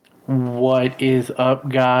What is up,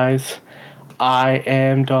 guys? I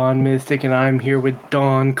am Don Mystic, and I'm here with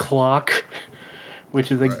Don Clock, which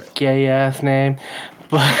is a gay ass name.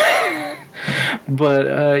 But,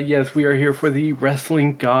 yes, we are here for the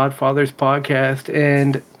Wrestling Godfatherz podcast,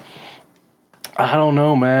 and I don't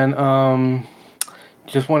know, man.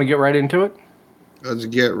 Just want to get right into it. Let's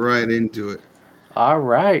get right into it. All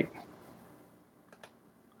right,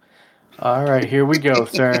 here we go,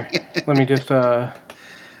 sir. Let me just hold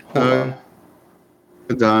on.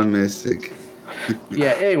 Don Mystic. Yeah.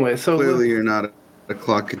 Anyway, so clearly you're not a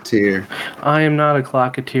clocketeer. I am not a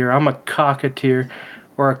clocketeer. I'm a cocketeer,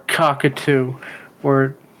 or a cockatoo,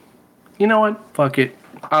 or you know what? Fuck it.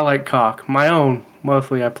 I like cock. My own,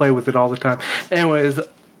 mostly. I play with it all the time. Anyways,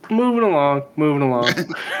 moving along.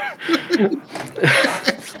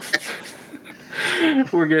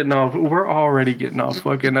 We're already getting off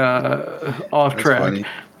fucking off track. Funny.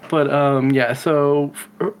 But yeah. So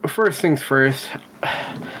first things first.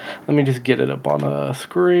 Let me just get it up on the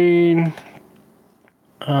screen.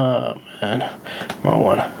 Man, wrong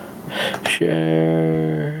one.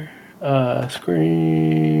 Share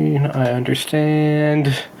screen. I understand.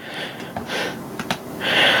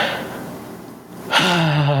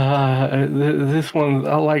 This one,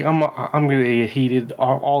 I'm gonna get heated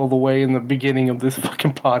all the way in the beginning of this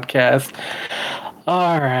fucking podcast.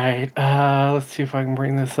 All right, let's see if I can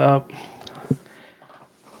bring this up.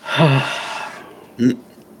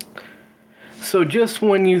 So just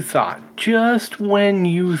when you thought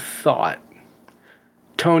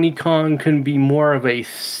Tony Khan can be more of a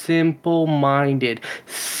simple-minded,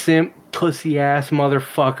 pussy-ass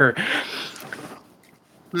motherfucker.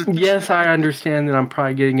 Yes, I understand that I'm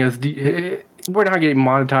probably getting us... we're not getting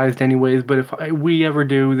monetized anyways, but if we ever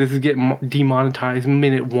do, this is getting demonetized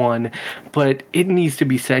minute one. But it needs to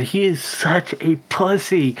be said, he is such a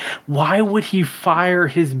pussy. Why would he fire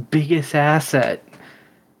his biggest asset?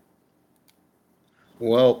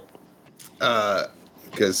 Well,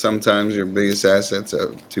 because sometimes your biggest assets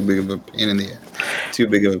are too big of a pain in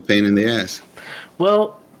the ass.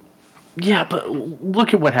 Well, yeah, but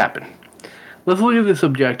look at what happened. Let's look at this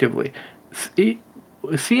objectively.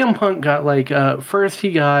 CM Punk got first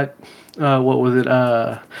he got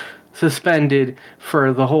suspended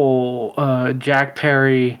for the whole Jack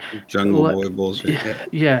Perry Jungle Boy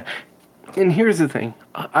bullshit. Yeah. And here's the thing.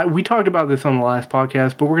 We talked about this on the last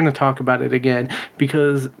podcast, but we're going to talk about it again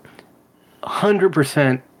because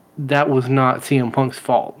 100% that was not CM Punk's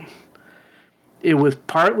fault. It was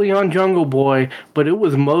partly on Jungle Boy, but it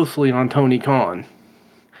was mostly on Tony Khan.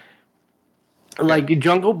 Like,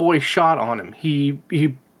 Jungle Boy shot on him. He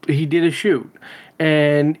did a shoot.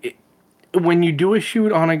 And when you do a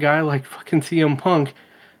shoot on a guy like fucking CM Punk,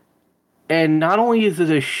 and not only is it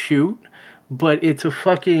a shoot, but it's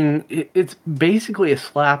it's basically a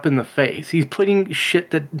slap in the face. He's putting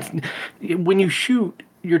shit that, when you shoot,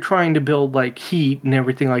 you're trying to build, like, heat and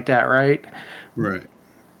everything like that, right? Right.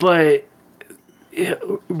 But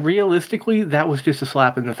realistically, that was just a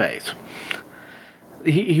slap in the face.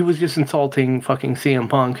 He was just insulting fucking CM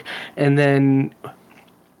Punk. And then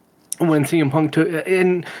when CM Punk took...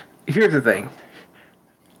 And here's the thing.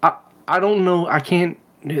 I don't know. I can't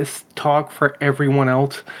just talk for everyone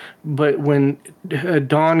else, but when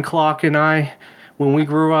Don Clock and I, when we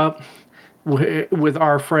grew up with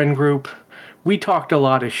our friend group, we talked a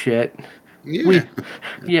lot of shit. Yeah.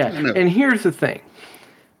 And here's the thing: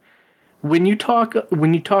 when you talk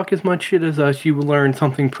as much shit as us, you will learn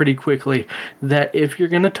something pretty quickly. That if you're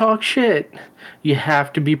gonna talk shit, you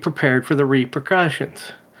have to be prepared for the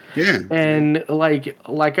repercussions. Yeah. And like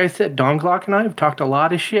I said, Don Clock and I have talked a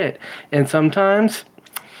lot of shit, and sometimes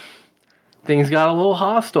things got a little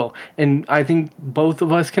hostile. And I think both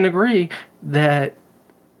of us can agree that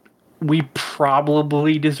we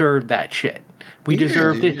probably deserved that shit. We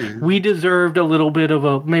deserved it. We deserved a little bit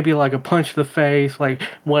of maybe like a punch to the face, like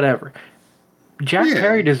whatever. Jack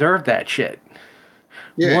Perry deserved that shit.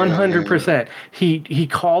 100%. He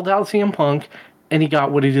called out CM Punk and he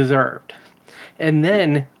got what he deserved. And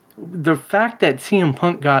then the fact that CM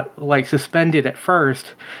Punk got like suspended at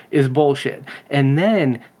first is bullshit. And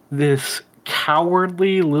then this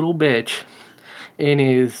cowardly little bitch in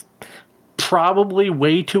his probably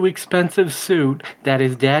way too expensive suit that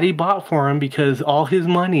his daddy bought for him because all his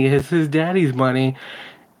money is his daddy's money,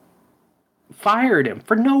 fired him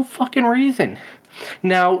for no fucking reason.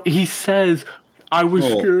 Now he says, I was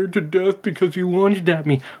scared to death because you lunged at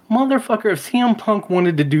me. Motherfucker, if CM Punk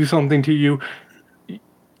wanted to do something to you,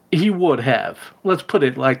 he would have. Let's put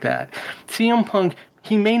it like that. CM Punk,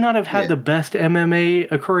 he may not have had the best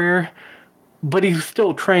MMA career, but he's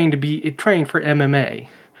still trained for MMA.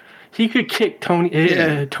 He could kick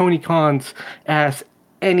Yeah. Tony Khan's ass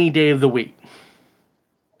any day of the week.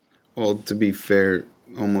 Well, to be fair,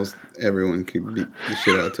 almost everyone could beat the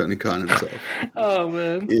shit out of Tony Khan himself. Oh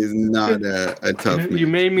man, He is not a tough you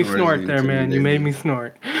man, made me nor is he snort there, man. You made me intimidating.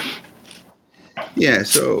 snort. Yeah,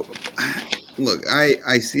 so look,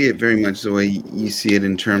 I see it very much the way you see it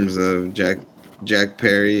in terms of Jack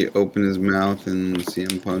Perry open his mouth and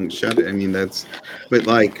CM Punk shut it. I mean but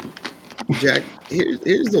like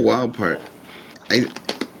here's the wild part. I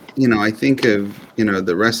I think of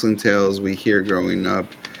the wrestling tales we hear growing up,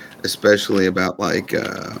 especially about like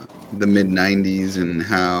the mid '90s and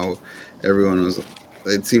how everyone was.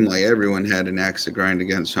 It seemed like everyone had an axe to grind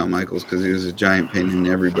against Shawn Michaels because he was a giant pain in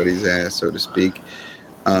everybody's ass, so to speak.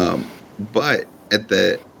 But at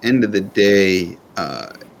the end of the day,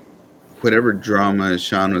 whatever drama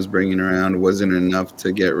Sean was bringing around wasn't enough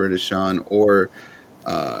to get rid of Sean or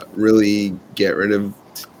really get rid of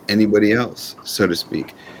anybody else, so to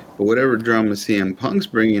speak. But whatever drama CM Punk's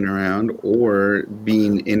bringing around or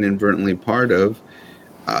being inadvertently part of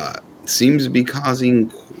seems to be causing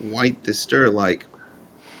quite the stir. Like,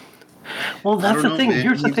 Well, I that's don't the know, thing. man.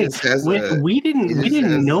 Here's the thing. He We just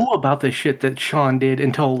didn't has know about the shit that Sean did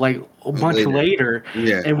until like a bunch later. later,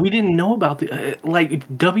 Yeah. and we didn't know about the like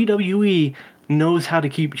WWE knows how to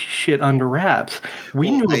keep shit under wraps. We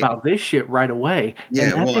Well, knew about this shit right away, and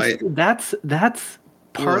yeah. Well, that's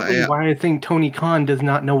well, partly why I think Tony Khan does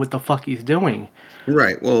not know what the fuck he's doing.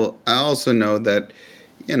 right. Well, I also know that,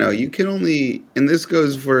 you can only, and this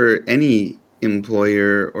goes for any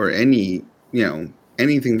employer or any,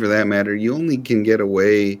 anything for that matter, you only can get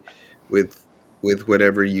away with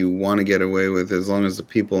whatever you want to get away with as long as the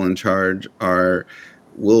people in charge are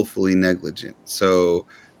willfully negligent. So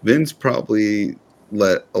Vince probably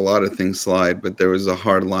let a lot of things slide, but there was a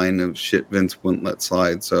hard line of shit Vince wouldn't let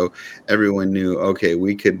slide. So everyone knew, okay,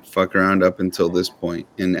 we could fuck around up until this point,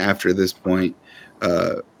 and after this point,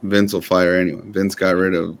 Vince will fire anyone. Vince got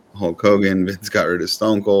rid of Hulk Hogan. Vince got rid of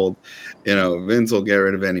Stone Cold. Vince will get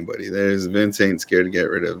rid of anybody. Vince ain't scared to get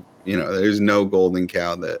rid of. There's no golden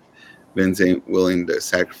cow that Vince ain't willing to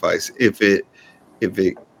sacrifice if it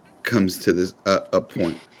comes to this a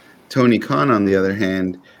point. Tony Khan, on the other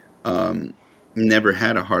hand, um, never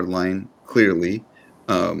had a hard line. Clearly,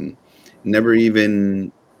 um, never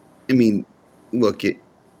even. I mean, look,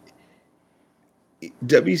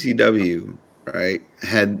 WCW, right,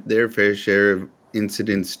 had their fair share of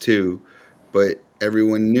incidents too, but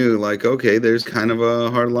everyone knew, like, okay, there's kind of a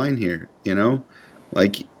hard line here,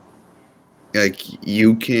 like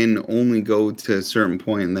you can only go to a certain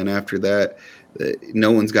point, and then after that,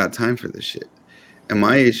 no one's got time for this shit. And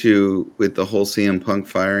my issue with the whole CM Punk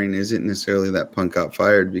firing isn't necessarily that Punk got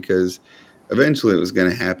fired, because eventually it was going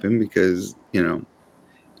to happen, because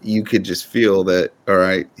you could just feel that, all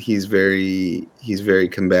right, he's very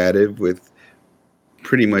combative with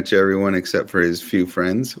pretty much everyone except for his few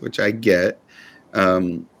friends, which I get,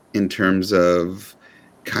 in terms of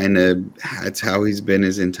kind of that's how he's been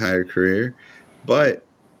his entire career. But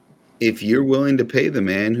if you're willing to pay the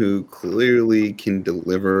man who clearly can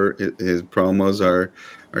deliver, his promos are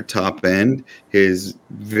top end. He's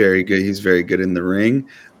very good. He's very good in the ring.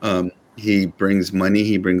 He brings money.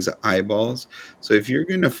 He brings eyeballs. So if you're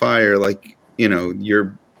going to fire, like,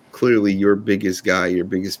 you're clearly your biggest guy, your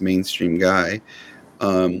biggest mainstream guy,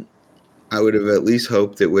 um, I would have at least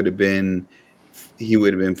hoped it would have been he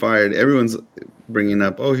would have been fired. Everyone's bringing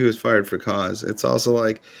up, oh, he was fired for cause. It's also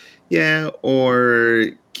like, yeah, or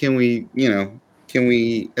can we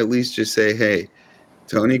at least just say, hey,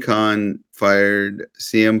 Tony Khan fired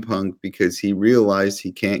CM Punk because he realized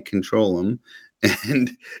he can't control him,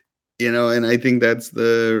 and and I think that's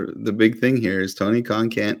the big thing here is Tony Khan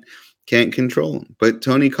can't control him. But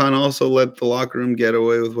Tony Khan also let the locker room get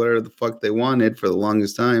away with whatever the fuck they wanted for the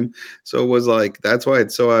longest time. So it was like, that's why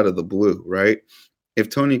it's so out of the blue, right? If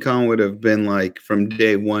Tony Khan would have been like from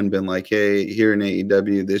day one, been like, hey, here in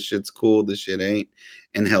AEW, this shit's cool, this shit ain't,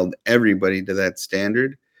 and held everybody to that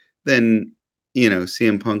standard, then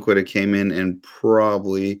CM Punk would have came in and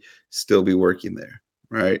probably still be working there,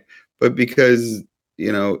 right? But because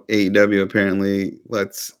AEW apparently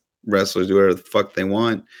lets wrestlers do whatever the fuck they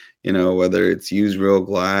want, whether it's use real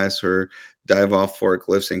glass or dive off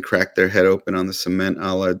forklifts and crack their head open on the cement,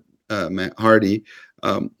 a la Matt Hardy,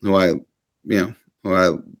 who I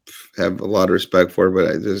have a lot of respect for,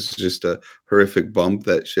 but this is just a horrific bump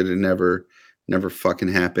that should have never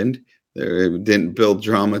fucking happened. It didn't build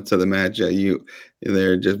drama to the match.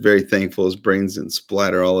 They're just very thankful his brains didn't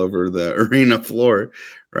splatter all over the arena floor,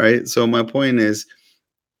 right? So my point is,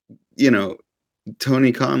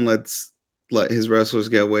 Tony Khan let his wrestlers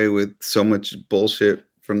get away with so much bullshit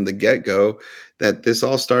from the get-go that this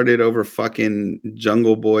all started over fucking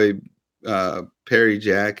Jungle Boy Perry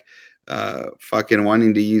Jack fucking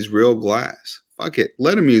wanting to use real glass. Fuck it.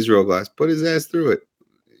 Let him use real glass. Put his ass through it.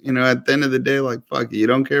 You know, at the end of the day, like, fuck it. You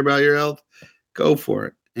don't care about your health? Go for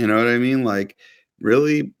it. You know what I mean? Like,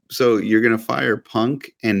 really? So you're going to fire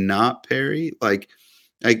Punk and not Perry? Like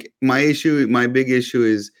my big issue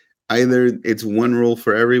is either it's one rule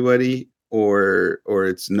for everybody or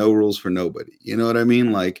it's no rules for nobody. You know what I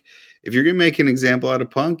mean? Like, if you're going to make an example out of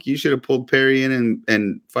Punk, you should have pulled Perry in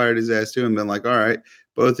and fired his ass too and been like, all right,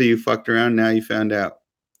 both of you fucked around. Now you found out.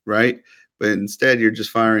 Right? But instead, you're just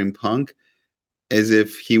firing Punk as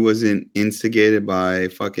if he wasn't instigated by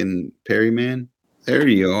fucking Perryman. There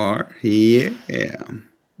you are. Yeah.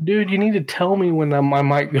 Dude, you need to tell me when my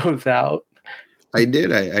mic goes out. I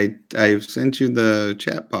did. I sent you the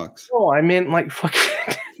chat box. Oh, I meant like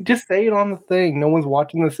fucking just say it on the thing. No one's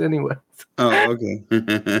watching this anyways. Oh, okay.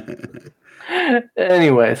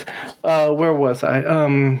 Anyways, where was I?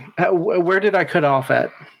 Where did I cut off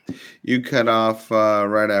at? You cut off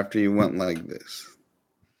right after you went like this.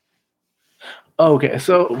 Okay,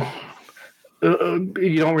 so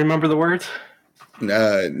you don't remember the words?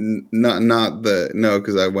 Not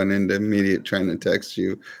because I went into immediate trying to text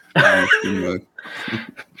you.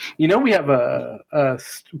 You know, we have a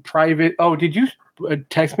private. Oh, did you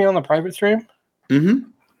text me on the private stream? Mm-hmm.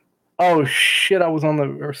 Oh shit! I was on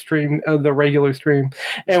the stream, the regular stream.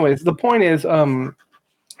 Anyways, the point is, what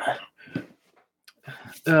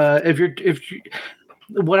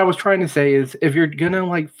I was trying to say is, if you're gonna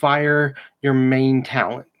like fire your main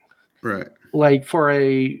talent, right? Like for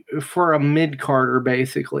a mid carder,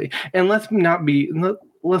 basically, and let's not be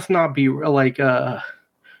like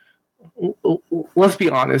let's be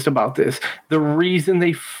honest about this. The reason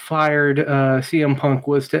they fired CM Punk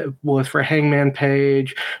was for Hangman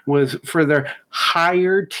Page, was for their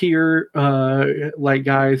higher tier like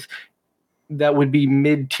guys that would be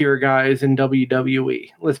mid tier guys in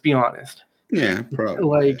WWE. Let's be honest. Yeah, probably.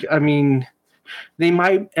 Like, I mean, they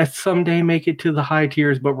might someday make it to the high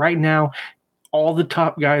tiers, but right now, all the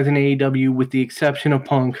top guys in AEW, with the exception of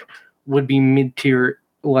Punk, would be mid tier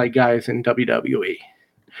like guys in WWE.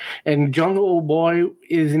 And Jungle Boy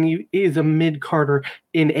is a mid carder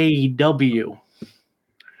in AEW.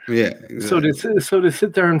 Yeah. Exactly. So to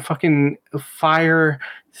sit there and fucking fire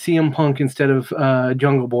CM Punk instead of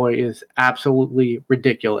Jungle Boy is absolutely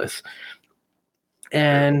ridiculous.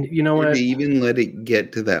 And you know what? To even let it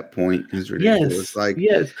get to that point is ridiculous.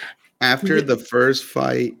 Yes. After the first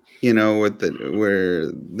fight, you know, with where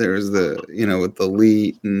there's the, you know, with the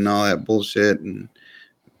elite and all that bullshit, and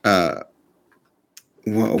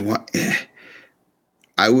what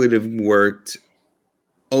I would have worked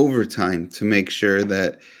overtime to make sure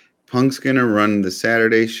that Punk's gonna run the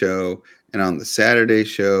Saturday show, and on the Saturday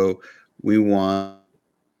show, we want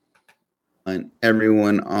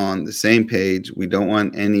everyone on the same page. We don't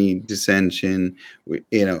want any dissension.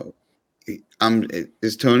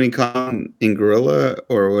 Is Tony Khan in Gorilla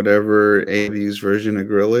or whatever AEW's version of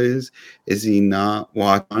Gorilla is? Is he not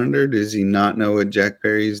monitored? Does he not know what Jack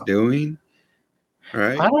Perry's doing?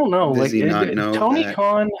 Right? I don't know. Does he not know Tony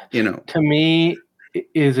Khan? You know, to me,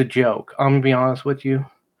 is a joke. I'm gonna be honest with you.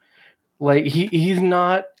 Like he's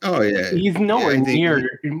not. Oh yeah. He's nowhere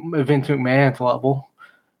near Vince McMahon's level.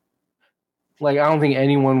 Like, I don't think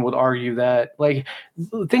anyone would argue that. Like,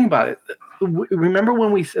 think about it. Remember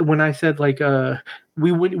when I said like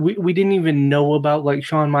we didn't even know about like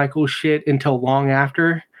Shawn Michaels shit until long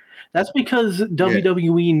after? That's because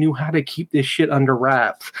WWE knew how to keep this shit under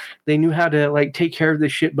wraps. They knew how to like take care of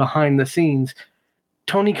this shit behind the scenes.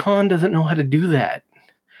 Tony Khan doesn't know how to do that.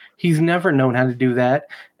 He's never known how to do that,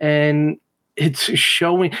 and it's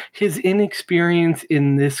showing his inexperience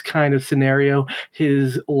in this kind of scenario,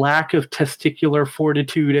 his lack of testicular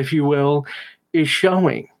fortitude, if you will, is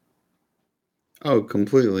showing. Oh,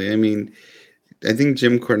 completely. I mean, I think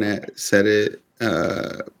Jim Cornette said it.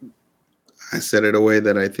 I said it a way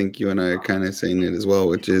that I think you and I are kind of saying it as well,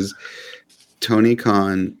 which is Tony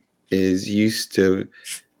Khan is used to,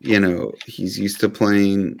 you know, he's used to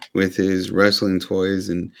playing with his wrestling toys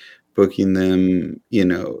and booking them, you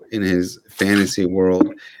know, in his fantasy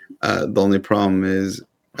world. The only problem is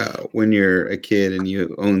when you're a kid and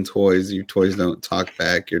you own toys, your toys don't talk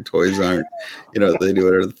back. Your toys aren't, you know, they do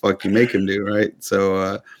whatever the fuck you make them do, right?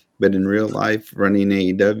 So, but in real life, running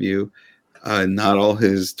AEW, not all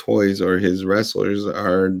his toys or his wrestlers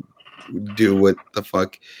do what the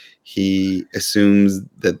fuck he assumes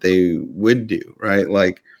that they would do, right?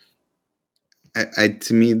 Like,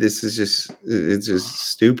 to me, this is it's just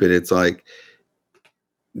stupid. It's like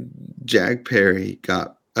Jack Perry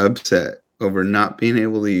got upset over not being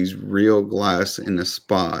able to use real glass in a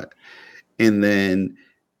spot, and then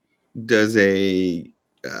does a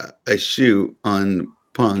shoot on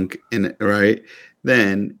Punk, and right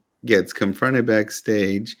then gets confronted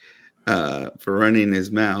backstage for running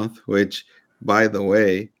his mouth. Which, by the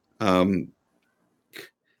way, fuck,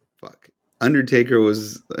 Undertaker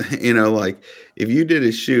was, like if you did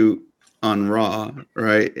a shoot on Raw,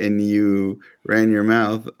 right, and you ran your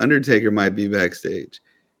mouth, Undertaker might be backstage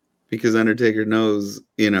because Undertaker knows,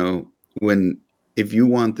 when if you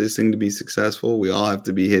want this thing to be successful, we all have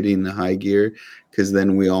to be hitting the high gear because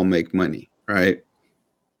then we all make money, right?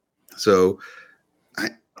 So,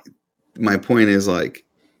 my point is like,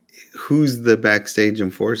 who's the backstage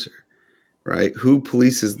enforcer, right? Who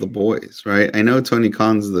polices the boys, right? I know Tony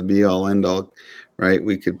Khan's the be all end all, right?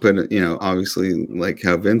 We could put it, obviously like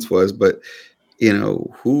how Vince was, but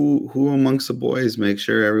who amongst the boys make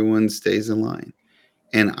sure everyone stays in line?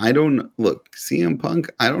 And I don't look, CM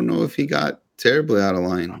Punk, I don't know if he got terribly out of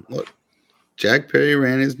line. Look, Jack Perry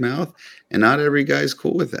ran his mouth, and not every guy's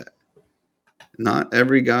cool with that. Not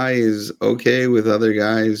every guy is okay with other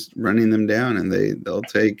guys running them down, and they'll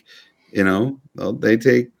take,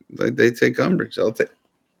 they take umbrage. They'll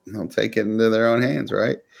take it into their own hands,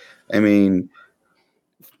 right? I mean,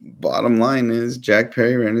 bottom line is Jack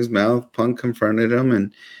Perry ran his mouth, Punk confronted him,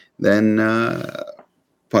 and then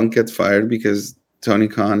Punk gets fired because Tony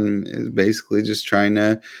Khan is basically just trying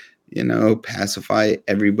to, pacify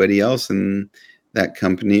everybody else in that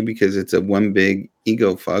company because it's a one big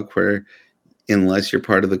ego fuck where unless you're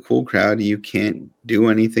part of the cool crowd, you can't do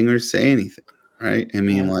anything or say anything, right? I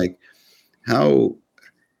mean, like how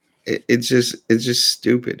it's just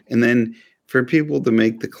stupid. And then for people to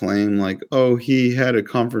make the claim like, oh, he had a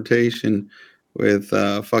confrontation with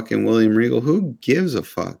fucking William Regal, who gives a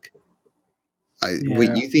fuck?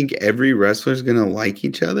 Wait, you think every wrestler's gonna like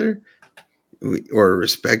each other or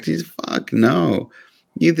respect each? Fuck no.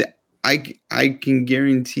 I can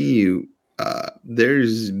guarantee you,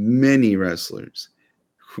 there's many wrestlers,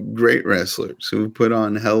 great wrestlers who put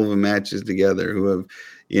on hell of a matches together, who have,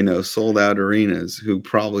 sold out arenas, who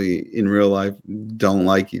probably in real life don't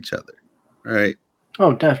like each other, right?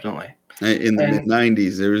 Oh, definitely. In the mid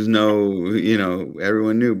 90s, there was no,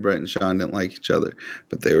 everyone knew Brett and Shawn didn't like each other,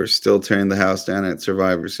 but they were still tearing the house down at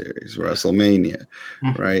Survivor Series, WrestleMania,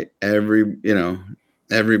 right? Everybody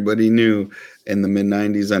knew in the mid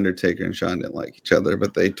 90s, Undertaker and Shawn didn't like each other,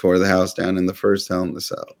 but they tore the house down in the first Hell in the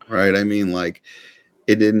Cell, right? I mean, like,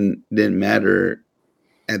 it didn't matter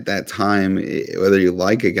at that time whether you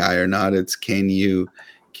like a guy or not. It's can you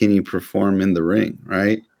perform in the ring,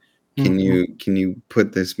 right? Can you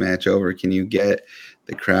put this match over? Can you get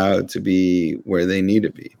the crowd to be where they need to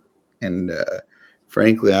be? And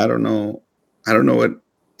frankly, I don't know what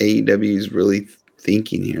AEW is really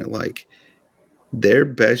thinking here. Like, their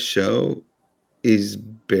best show is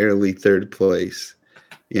barely third place,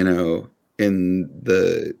 in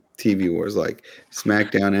the TV wars. Like,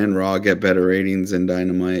 SmackDown and Raw get better ratings than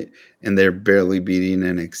Dynamite, and they're barely beating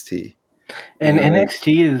NXT. And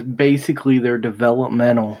NXT is basically their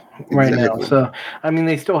developmental right now. So, I mean,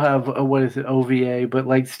 they still have OVA, but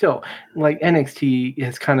like still, like NXT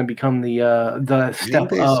has kind of become the step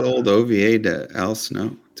they up. sold OVA to Al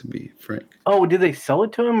Snow, to be frank. Oh, did they sell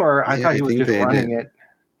it to him, or I thought he was just running it?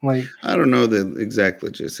 Like, I don't know the exact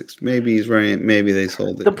logistics. Maybe he's running it. Maybe they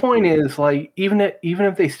sold it. The point is, like, even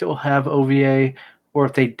if they still have OVA, or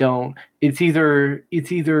if they don't, it's either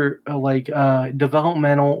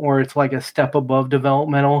developmental, or it's like a step above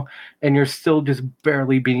developmental, and you're still just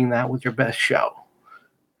barely beating that with your best show.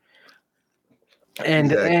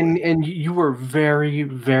 And and you were very,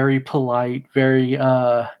 very polite, very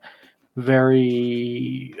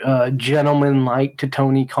gentleman-like to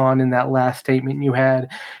Tony Khan in that last statement you had,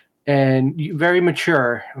 and very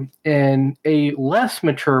mature. And a less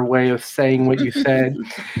mature way of saying what you said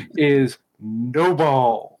is no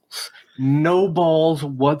balls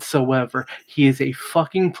whatsoever. He is a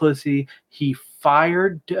fucking pussy. He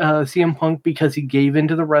fired CM Punk because he gave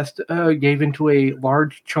into gave into a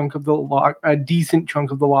large chunk of a decent chunk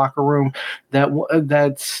of the locker room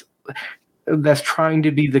that's trying to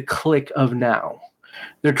be the clique of now.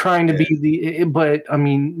 They're trying to be but I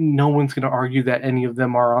mean, no one's going to argue that any of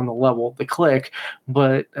them are on the level of the clique,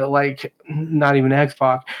 but like, not even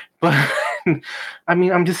X-Pac. But I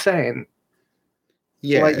mean, I'm just saying.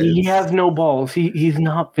 Yeah, like, he has no balls. He's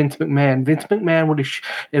not Vince McMahon. Vince McMahon would have,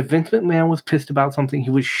 if Vince McMahon was pissed about something, he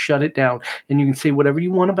would shut it down. And you can say whatever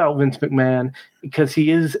you want about Vince McMahon, because he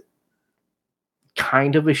is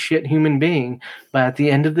kind of a shit human being. But at the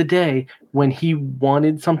end of the day, when he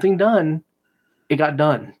wanted something done, it got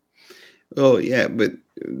done. Oh yeah, but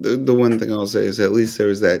the one thing I'll say is at least there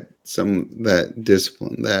was that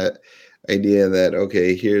discipline, that idea that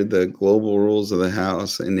okay, here are the global rules of the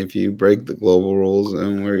house, and if you break the global rules,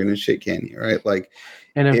 then we're gonna shit can you, right? Like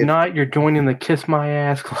And if if not, you're joining the Kiss My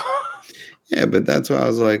Ass Club. yeah, but that's why I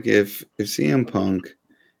was like, if CM Punk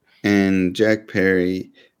and Jack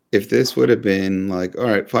Perry, if this would have been like, all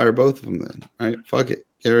right, fire both of them then, right? Fuck it,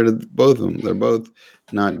 get rid of both of them. They're both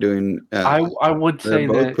not doing. I would They're say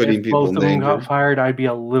both that if putting people both in of them got danger. fired, I'd be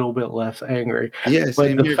a little bit less angry. Yeah, But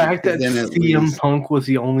same the here fact because that then at CM least Punk was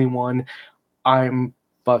the only one, I'm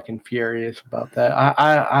fucking furious about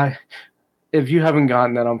that. If you haven't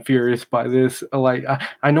gotten that, I'm furious by this. Like,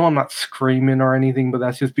 I know I'm not screaming or anything, but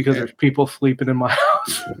that's just because yeah, there's people sleeping in my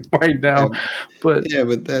house right yeah, now. But yeah,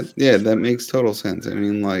 but that makes total sense. I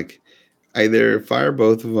mean, like either fire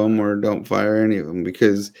both of them or don't fire any of them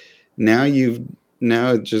because now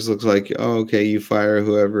now it just looks like oh okay you fire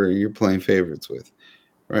whoever you're playing favorites with,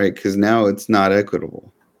 right? Because now it's not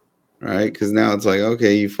equitable, right? Because now it's like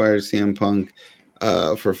okay you fire CM Punk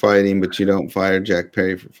for fighting, but you don't fire Jack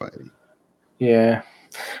Perry for fighting. yeah,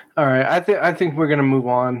 all right. I think we're gonna move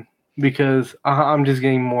on because I'm just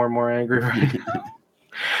getting more and more angry right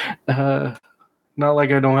now. Not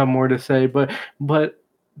like I don't have more to say, but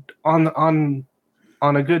on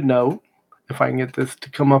a good note, if I can get this to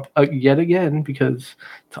come up yet again, because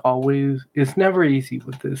it's never easy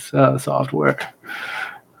with this software.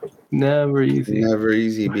 Never easy. Never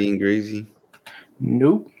easy being greasy.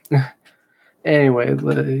 Nope. Anyway,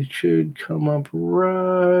 it should come up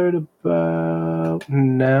right about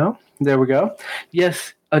now. There we go.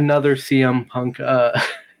 Yes, another CM Punk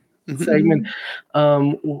segment.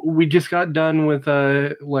 We just got done with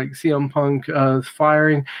like CM Punk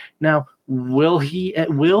firing. Now, will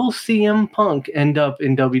CM Punk end up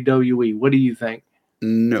in WWE? What do you think?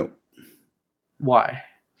 No, Why?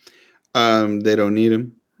 they don't need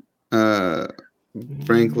him. Uh,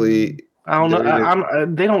 frankly, I don't know.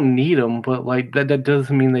 They don't need him, but like that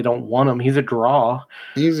doesn't mean they don't want him. He's a draw.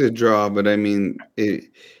 he's a draw, but I mean,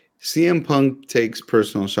 CM Punk takes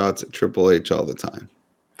personal shots at Triple H all the time.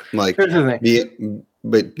 Like, Here's the thing.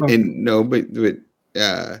 but Okay. and no, but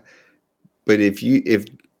if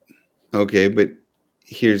okay, but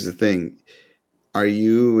here's the thing: are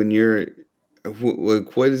you when you're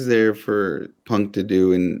what is there for Punk to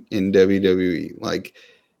do in WWE? Like,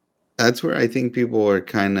 that's where I think people are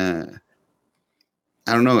kind of.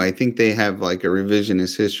 I don't know. I think they have like a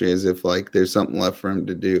revisionist history as if like there's something left for him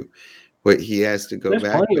to do. But he has to go There's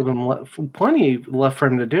back. plenty left for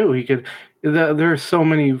him to do. He could. There's so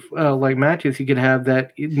many like matches he could have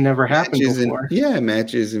that it never happened before.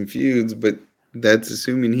 Matches and feuds, but that's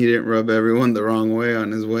assuming he didn't rub everyone the wrong way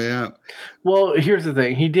on his way out. Well, here's the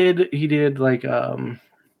thing. He did like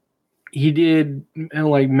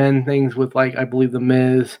mend things with like I believe the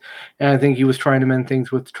Miz, and I think he was trying to mend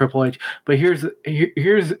things with Triple H. But here's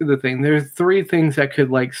the thing. There's three things that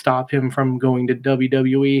could like stop him from going to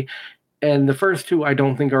WWE, and the first two I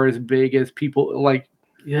don't think are as big as people like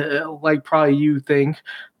probably you think.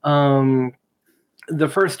 The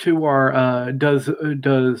first two are does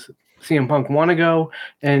CM Punk want to go,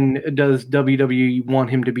 and does WWE want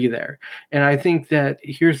him to be there? And I think that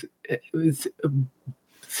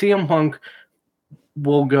CM Punk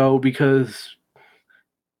will go because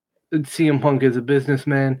CM Punk is a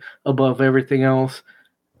businessman above everything else,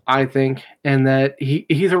 I think, and that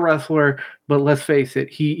he's a wrestler, but let's face it,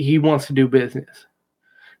 he wants to do business.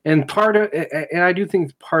 And I do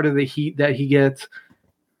think part of the heat that he gets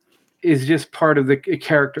is just part of the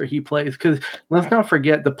character he plays. Because let's not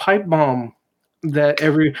forget the pipe bomb that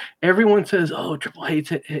everyone says, oh, Triple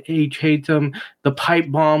H hates him. The pipe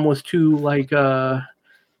bomb was too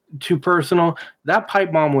personal. That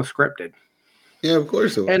pipe bomb was scripted. Yeah, of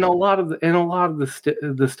course it was. And a lot of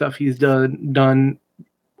the stuff he's done 100%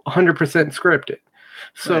 scripted.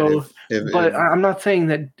 So, right, but I'm not saying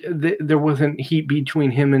that there wasn't heat between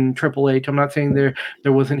him and Triple H. I'm not saying there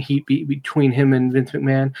wasn't heat between him and Vince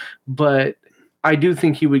McMahon, but I do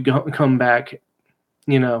think he would come back.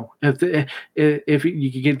 You know, if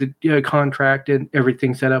you could get the contract and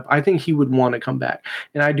everything set up, I think he would want to come back.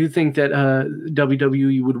 And I do think that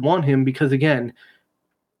WWE would want him because again,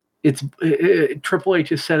 Triple H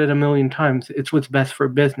has said it a million times. It's what's best for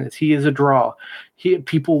business. He is a draw.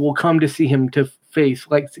 People will come to see him to face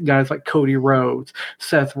like guys like Cody Rhodes,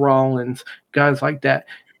 Seth Rollins, guys like that.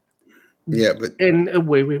 Yeah, but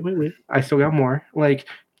wait. I still got more. Like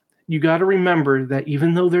you got to remember that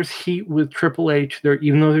even though there's heat with Triple H,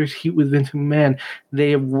 even though there's heat with Vince McMahon,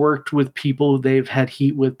 they have worked with people they've had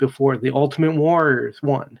heat with before. The Ultimate Warriors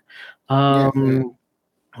won. yeah.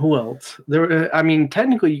 Who else? There, I mean,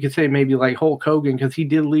 technically, you could say maybe like Hulk Hogan because he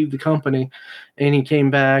did leave the company, and he came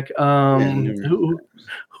back. Yeah, numerous times.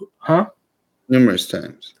 Huh? Numerous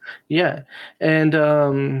times. Yeah, and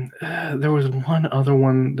there was one other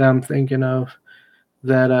one that I'm thinking of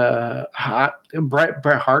that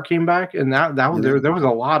Bret Hart came back, and that was Yeah. there was a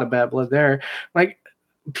lot of bad blood there. Like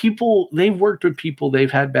people, they've worked with people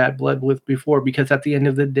they've had bad blood with before because at the end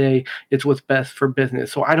of the day, it's what's best for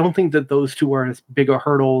business. So I don't think that those two are as big a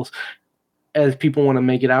hurdles as people want to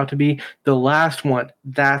make it out to be. The last one,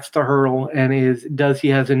 that's the hurdle, and is does he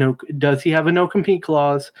have a no compete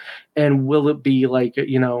clause, and will it be like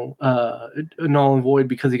null and void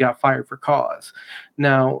because he got fired for cause?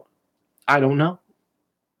 Now I don't know.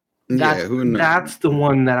 Yeah, who knows? That's the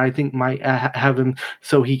one that I think might have him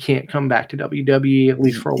so he can't come back to WWE at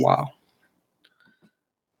least for a while.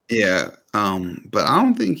 Yeah, but I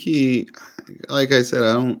don't think he, like I said,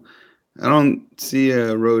 I don't see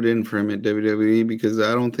a road in for him at WWE because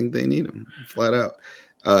I don't think they need him flat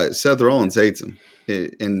out. Seth Rollins hates him,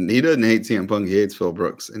 and he doesn't hate CM Punk. He hates Phil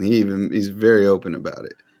Brooks, and he's very open about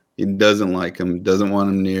it. He doesn't like him, doesn't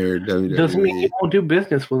want him near Doesn't mean he WWE. won't do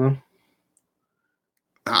business with him.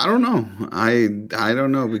 I don't know. I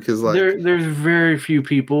don't know because like There's very few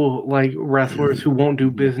people like wrestlers who won't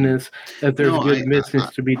do business if there's no, good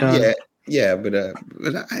business to be done. yeah, yeah, but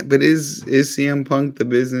is CM Punk the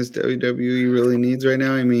business WWE really needs right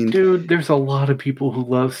now? I mean, Dude, there's a lot of people who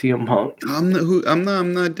love CM Punk.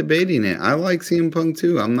 I'm not debating it. I like CM Punk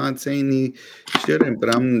too. I'm not saying he shouldn't,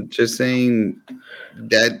 but I'm just saying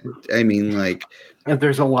that I mean like If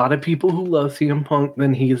there's a lot of people who love CM Punk,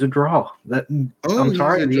 then he is a draw. That oh I'm he's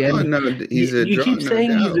sorry. a At the draw. end, No, he's a you draw, keep no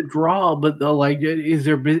saying he's a doubt. draw, but like, is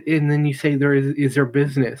there? And then you say is there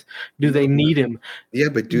business? Do they No, need him? yeah,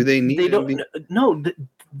 but do they need They him? don't. No,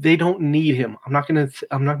 they don't need him. I'm not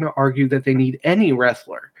gonna argue that they need any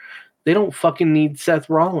wrestler. They don't fucking need Seth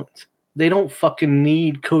Rollins. They don't fucking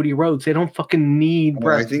need Cody Rhodes. They don't fucking need Oh,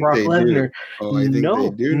 I think Brock they do. Lesnar. Oh, I think they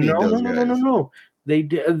No, do need no, no, those no, no, no, guys. no.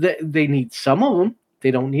 They need some of them.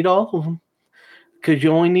 They don't need all of them because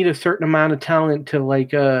you only need a certain amount of talent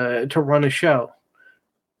to to run a show.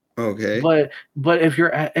 Okay. But if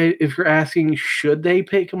you're asking should they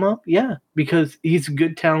pick him up, yeah, because he's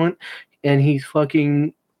good talent and he's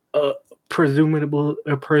fucking uh,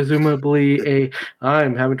 presumably a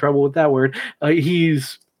I'm having trouble with that word.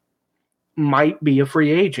 He's might be a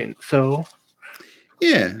free agent, so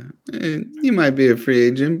Yeah, you might be a free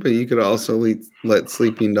agent, but you could also let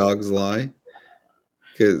sleeping dogs lie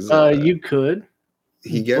because you could,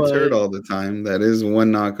 he gets hurt but all the time. That is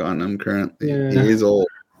one knock on him currently. He yeah, is old,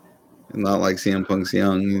 and not like CM Punk's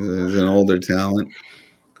young. He's an older talent,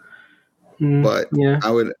 but yeah.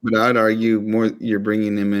 but I'd argue more. You're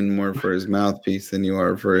bringing him in more for his mouthpiece than you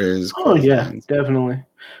are for his Oh yeah, clotheslines, definitely.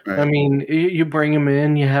 I right? mean, you bring him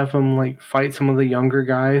in, you have him like fight some of the younger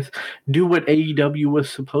guys, do what AEW was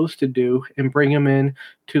supposed to do, and bring him in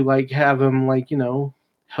to like have him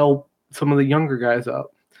help some of the younger guys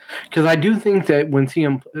up. Because I do think that when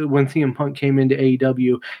CM Punk came into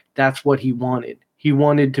AEW, that's what he wanted. He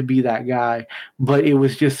wanted to be that guy, but it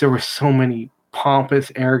was just there were so many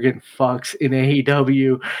pompous, arrogant fucks in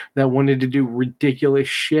AEW that wanted to do ridiculous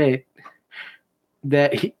shit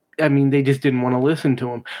that I mean, they just didn't want to listen to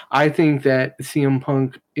him. I think that CM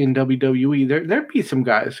Punk in WWE, there'd be some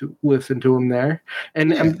guys who listen to him there,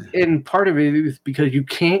 Yeah, and part of it is because you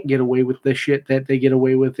can't get away with the shit that they get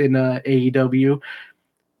away with in AEW.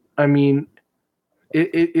 I mean,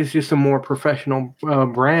 it's just a more professional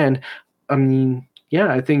brand. I mean,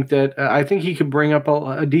 yeah, I think he could bring up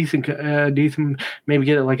a decent, maybe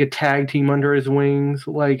get like a tag team under his wings,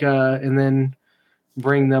 and then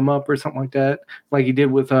bring them up or something like that, like he did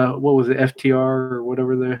with what was it, FTR or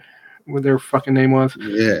whatever what their fucking name was.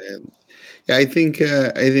 yeah. Yeah, I think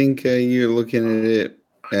you're looking at it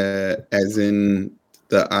as in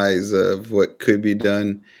the eyes of what could be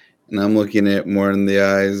done, and I'm looking at it more in the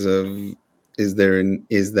eyes of is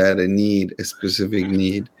that a need, a specific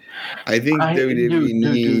need? I think I WWE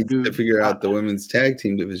needs to dude. figure out the women's tag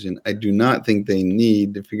team division. I do not think they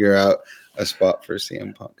need to figure out a spot for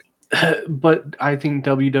CM Punk. But I think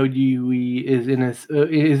WWE is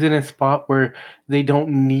in a spot where they don't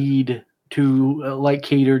need to like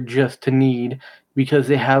cater just to need because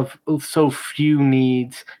they have so few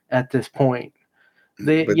needs at this point.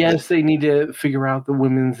 But They need to figure out the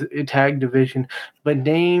women's tag division, but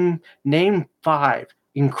name five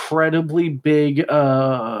incredibly big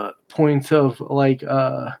points of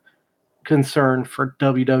concern for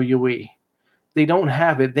WWE. They don't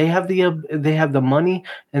have it. They have the money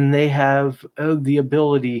and they have the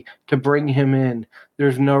ability to bring him in.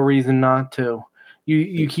 There's no reason not to.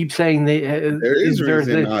 You keep saying they There is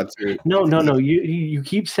reason not to. No. You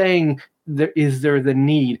keep saying there the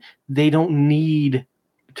need. They don't need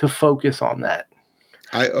to focus on that.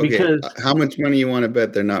 Because how much money you want to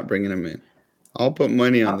bet they're not bringing him in? I'll put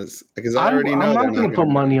money on this because I already know I'm they're not going to put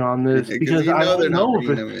money on this because you I know don't they're not know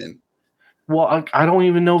bringing him in. Well, I don't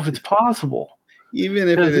even know if it's possible. Even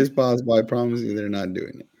if it is possible, I promise you they're not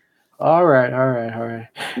doing it. All right. And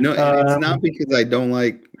it's not because I don't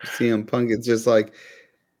like CM Punk. It's just like,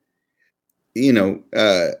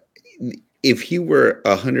 if he were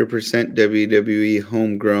 100% WWE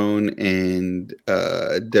homegrown and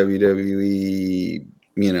WWE,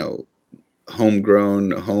 homegrown,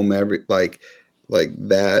 like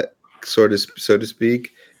that sort of, so to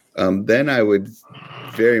speak, then I would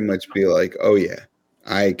very much be like, oh yeah,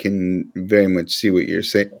 I can very much see what you're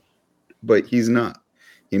saying. But he's not.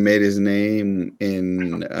 He made his name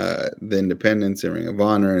in the Independence and Ring of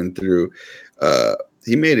Honor, and through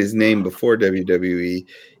he made his name before WWE.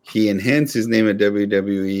 He enhanced his name at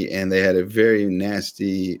WWE, and they had a very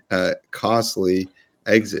nasty, costly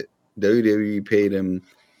exit. WWE paid him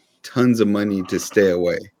tons of money to stay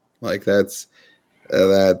away. Like that's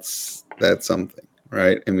something,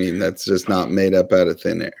 right? I mean, that's just not made up out of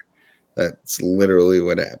thin air. That's literally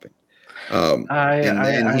what happened. And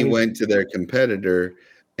then he went to their competitor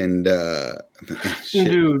and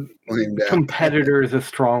dude, competitor is a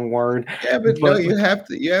strong word. Yeah, but no, you have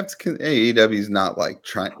to AEW's not like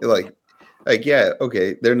trying yeah,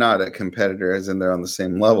 okay, they're not a competitor as in they're on the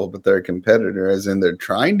same level, but they're a competitor as in they're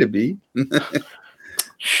trying to be.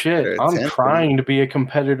 Shit, I'm trying to be a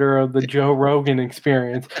competitor of the Joe Rogan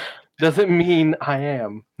experience. Doesn't mean I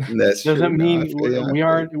am. That's doesn't true. mean we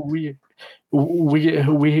aren't. We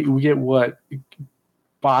get what,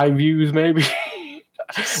 5 views maybe.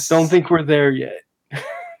 Don't think we're there yet.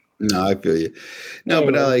 No, I feel you. No,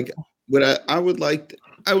 anyway. But I would like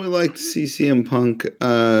to see CM Punk.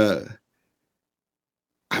 I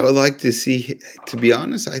would like to see, to be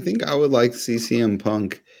honest, I think I would like to see CM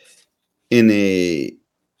Punk in a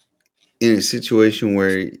situation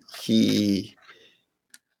where he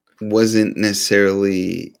wasn't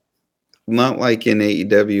necessarily, not like in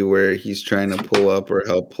AEW where he's trying to pull up or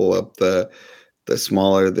help pull up the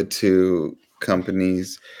smaller the two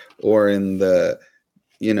companies, or in the,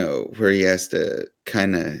 where he has to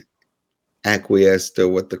kind of acquiesce to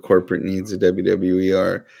what the corporate needs of WWE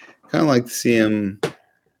are. Kind of like to see him,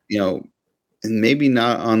 and maybe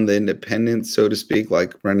not on the independent, so to speak,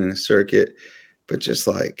 like running a circuit, but just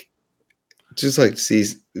like see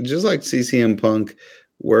CM Punk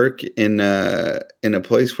work in a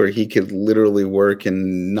place where he could literally work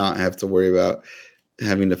and not have to worry about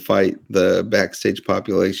having to fight the backstage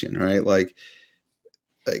population, right? Like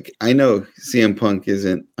I know CM Punk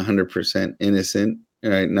isn't 100% innocent,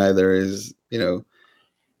 right? Neither is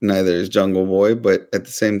Jungle Boy, but at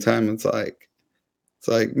the same time, it's like,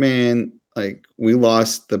 man, like we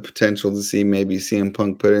lost the potential to see maybe CM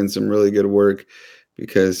Punk put in some really good work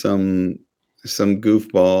because some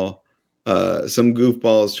goofball is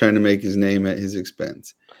trying to make his name at his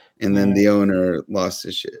expense, and then the owner lost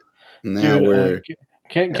his shit. Now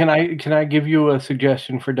can I give you a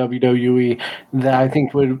suggestion for WWE that I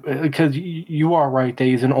think would, because you are right that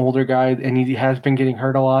he's an older guy and he has been getting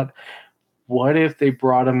hurt a lot. What if they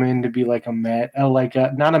brought him in to be like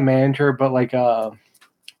not a manager, but like the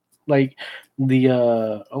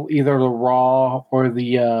either the Raw or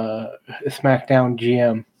the SmackDown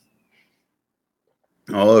GM?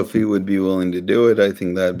 Oh, if he would be willing to do it, I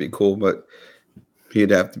think that'd be cool. But he'd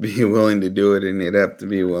have to be willing to do it, and he'd have to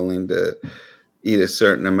be willing to eat a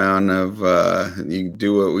certain amount of you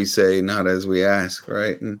do what we say, not as we ask,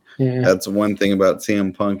 right? And that's one thing about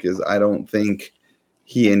CM Punk is I don't think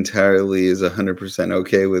he entirely is 100%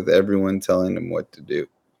 okay with everyone telling him what to do.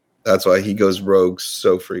 That's why he goes rogue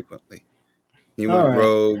so frequently. He went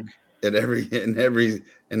rogue at every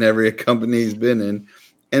company he's been in.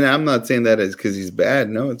 And I'm not saying that as because he's bad.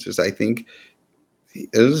 No, it's just I think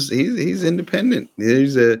he's independent.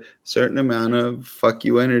 There's a certain amount of fuck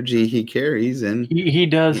you energy he carries, and he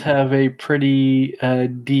does have a pretty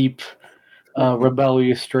deep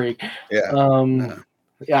rebellious streak. Yeah.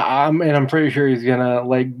 Yeah, I'm pretty sure he's gonna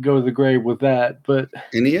go to the grave with that. But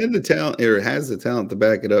he had the talent, or has the talent to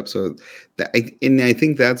back it up. So I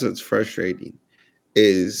think that's what's frustrating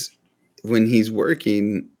is when he's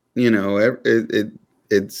working.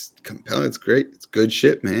 It's compelling. It's great. It's good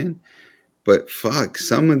shit, man. But fuck,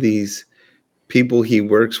 some of these people he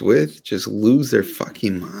works with just lose their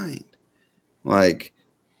fucking mind. Like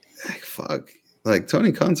fuck. Like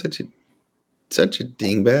Tony Khan's such a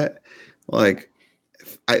dingbat. Like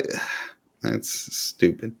that's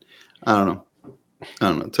stupid. I don't know. I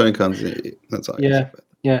don't know. Tony Khan's an idiot. That's all I can say Yeah, about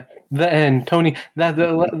yeah. The end. Tony.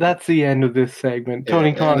 That's the end of this segment. that.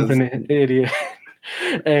 Tony Khan's an idiot.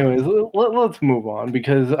 Anyways, let's move on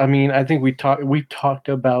because I mean I think we talked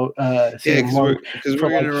about CM Punk because for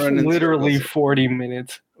we're like gonna run in literally circles. 40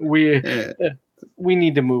 minutes. Yeah. We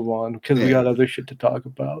need to move on because we Yeah. got other shit to talk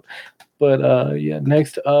about. But yeah,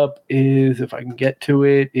 next up is, if I can get to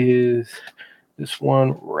it, is this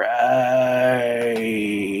one right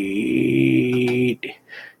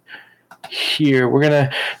here. We're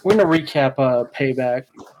gonna recap Payback.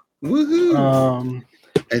 Woohoo!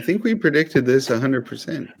 I think we predicted this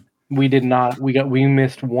 100%. We did not. We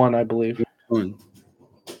missed one, I believe.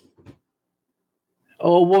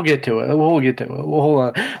 Oh, we'll get to it. We'll get to it. Well, hold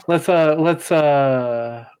on. Let's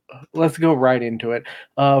go right into it.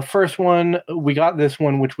 First one, we got this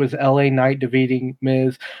one, which was LA Knight defeating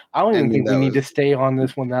Miz. I don't even think we need to stay on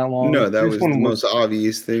this one that long. No, that this was one the most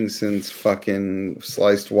obvious thing since fucking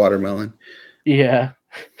sliced watermelon. Yeah.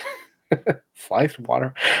 Sliced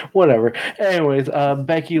water, whatever. Anyways,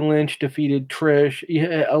 Becky Lynch defeated Trish.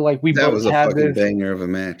 Yeah, like we that both was a had fucking this banger of a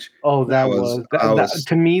match. Oh, that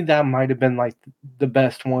to me that might have been like the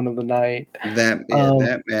best one of the night.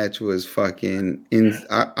 That match was fucking.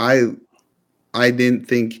 I didn't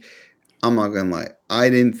think. I'm not gonna lie. I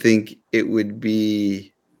didn't think it would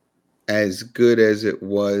be as good as it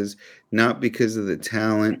was, not because of the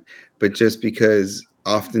talent, but just because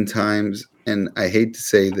oftentimes, and I hate to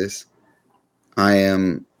say this,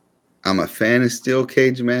 I'm a fan of steel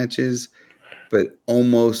cage matches, but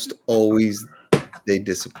almost always they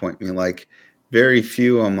disappoint me. Like very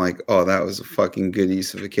few, I'm like, oh, that was a fucking good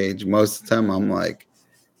use of a cage. Most of the time, I'm like,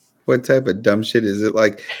 what type of dumb shit is it?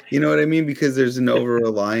 Like, you know what I mean? Because there's an over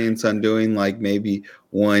reliance on doing like maybe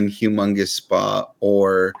one humongous spot,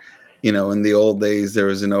 or in the old days there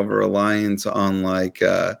was an over reliance on like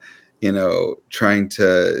trying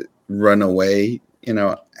to run away.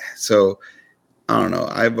 So I don't know.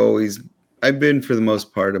 I've been, for the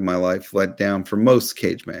most part of my life, let down for most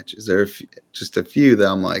cage matches. There are just a few that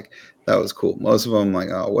I'm like, that was cool. Most of them I'm like,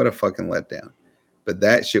 oh, what a fucking letdown. But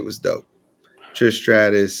that shit was dope. Trish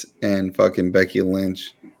Stratus and fucking Becky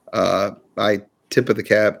Lynch. I tip of the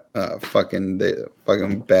cap. Fucking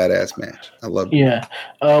badass match. I love it. Yeah.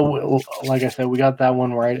 Like I said, we got that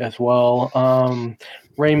one right as well.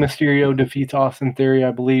 Rey Mysterio defeats Austin Theory.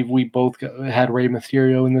 I believe we both had Rey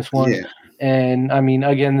Mysterio in this one. Yeah. And I mean,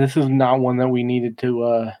 again, this is not one that we needed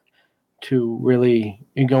to really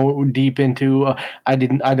go deep into. I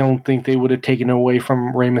don't think they would have taken away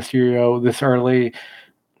from Rey Mysterio this early.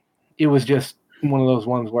 It was just one of those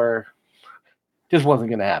ones where just wasn't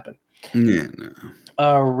going to happen. Yeah, no.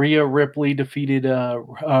 Rhea Ripley defeated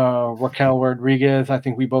Raquel Rodriguez. I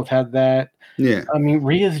think we both had that. Yeah. I mean,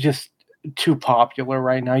 Rhea's just too popular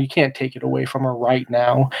right now. You can't take it away from her right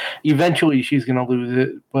now. Eventually, she's going to lose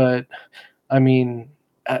it. But I mean,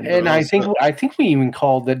 and also, I think we even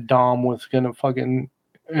called that Dom was going to fucking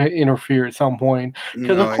interfere at some point.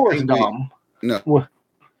 Because of course, Dom.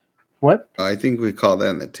 What? I think we called that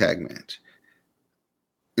in the tag match.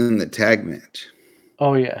 In the tag match.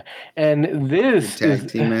 Oh yeah, and this the tag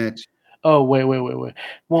team match. Oh wait. Well,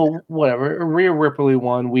 whatever. Rhea Ripley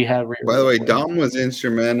won. We had Rhea. By the way, Dom was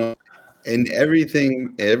instrumental in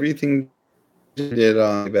everything. Everything she did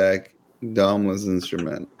on back. Dom was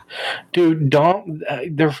instrumental. Dude, Dom.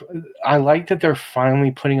 I like that they're finally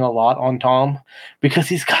putting a lot on Dom because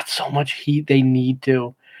he's got so much heat. They need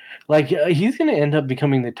to. Like he's gonna end up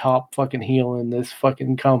becoming the top fucking heel in this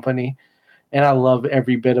fucking company, and I love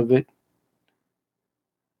every bit of it.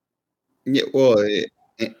 Yeah, well,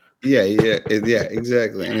 yeah,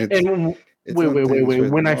 exactly. And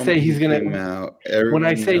wait. When I say he's gonna, he's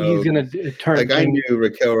gonna turn, like I knew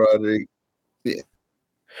Raquel Rodriguez. Yeah.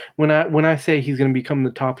 When I say he's gonna become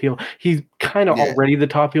the top heel, he's kind of already the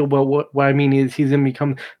top heel. But what I mean is he's gonna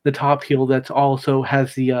become the top heel that's also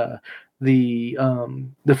has the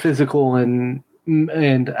physical and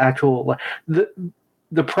actual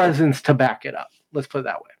the presence to back it up. Let's put it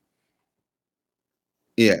that way.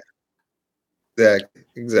 Yeah.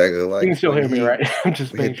 Exactly. Like you can still hear me, right? I'm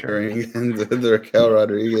just making sure. The Raquel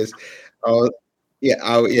Rodriguez. I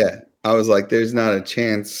was like, there's not a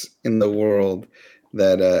chance in the world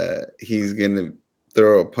that he's gonna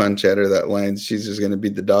throw a punch at her that lands. She's just gonna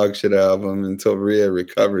beat the dog shit out of him until Rhea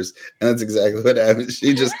recovers. And that's exactly what happened.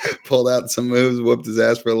 She just pulled out some moves, whooped his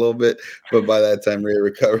ass for a little bit, but by that time Rhea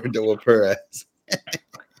recovered to whoop her ass.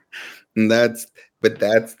 And that's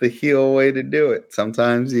the heel way to do it.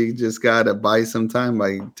 Sometimes you just gotta buy some time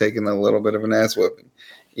by taking a little bit of an ass whipping.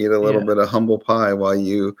 Eat a little bit of humble pie while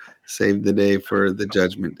you save the day for the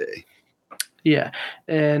Judgment Day. Yeah,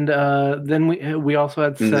 and then we also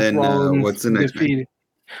had And Seth then Rollins what's the next match?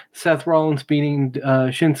 Seth Rollins beating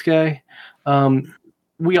Shinsuke.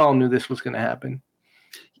 We all knew this was going to happen.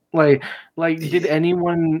 Like, did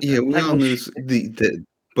anyone? Yeah, we I all mean, knew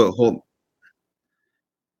but hold.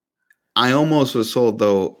 I almost was sold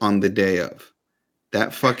though on the day of.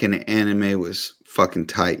 That fucking anime was fucking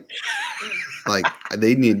tight. Like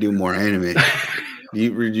they need to do more anime.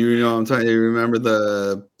 You know what I'm talking? You remember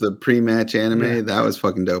the pre-match anime? yeah. That was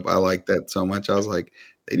fucking dope. I liked that so much. I was like,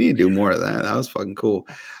 they need to do more of that. That was fucking cool.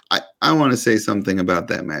 I want to say something about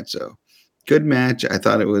that match though. Good match. I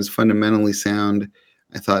thought it was fundamentally sound.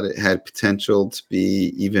 I thought it had potential to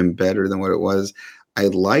be even better than what it was. I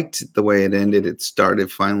liked the way it ended. It started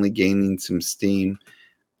finally gaining some steam.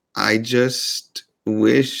 I just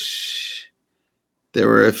wish there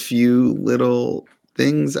were a few little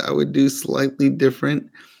things I would do slightly different.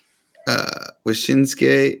 With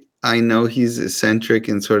Shinsuke, I know he's eccentric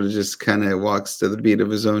and sort of just kind of walks to the beat of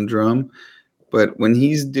his own drum. But when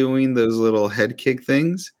he's doing those little head kick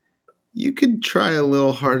things, you could try a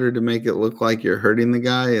little harder to make it look like you're hurting the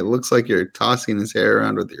guy. It looks like you're tossing his hair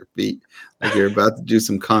around with your feet, like you're about to do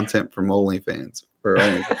some content from OnlyFans or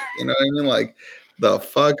OnlyFans. You know what I mean? Like the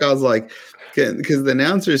fuck? I was like, because the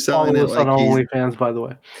announcer's selling Follow it us on like he's OnlyFans, by the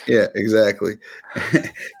way. yeah, exactly.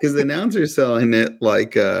 Because the announcer's selling it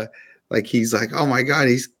like he's like, oh my god,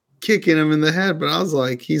 he's kicking him in the head. But I was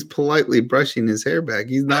like, he's politely brushing his hair back.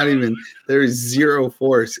 He's not even there is zero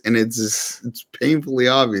force, and it's painfully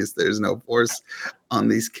obvious there's no force on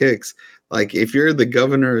these kicks. Like if you're the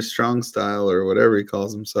governor of strong style or whatever he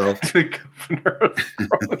calls himself. The governor of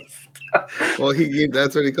strong style. Well,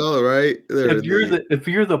 that's what he called it, right? If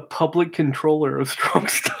you're the public controller of strong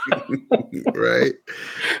style, right?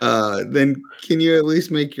 Then can you at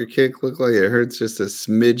least make your kick look like it hurts just a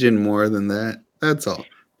smidgen more than that? That's all.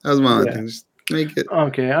 That was my only yeah. thing. Just make it.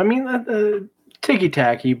 Okay, I mean, ticky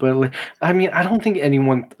tacky, but like, I mean, I don't think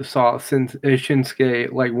anyone saw since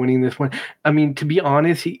Shinsuke like winning this one. I mean, to be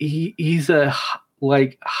honest, he's a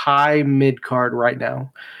like high mid card right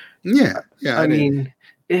now. Yeah, yeah. I mean,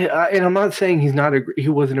 and I'm not saying he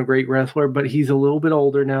wasn't a great wrestler, but he's a little bit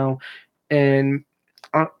older now, and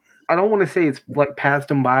I don't want to say it's like passed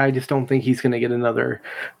him by. I just don't think he's going to get another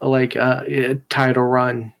like title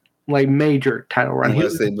run, like major title run.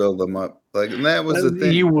 Unless they build them up, like and that was the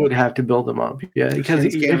thing. You would have to build him up, yeah, because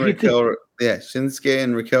Shinsuke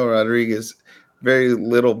and Raquel Rodriguez, very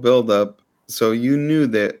little build up, so you knew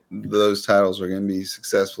that those titles were going to be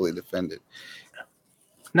successfully defended.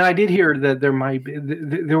 Now, I did hear that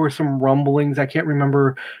there were some rumblings. I can't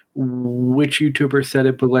remember which YouTuber said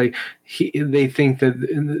it, but like they think that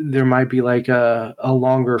there might be like a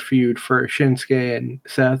longer feud for Shinsuke and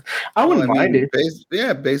Seth. I wouldn't mind it.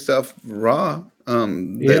 Based off Raw,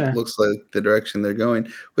 that looks like the direction they're going,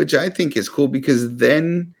 which I think is cool because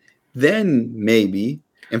then maybe,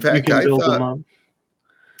 in fact, I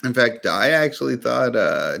actually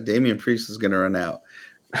thought Damian Priest was going to run out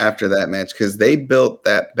after that match because they built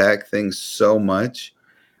that back thing so much.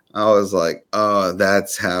 I was like, oh,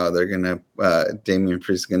 that's how they're gonna Damian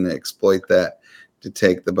Priest is gonna exploit that to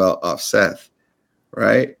take the belt off Seth,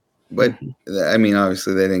 right? But I mean,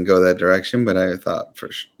 obviously they didn't go that direction, but I thought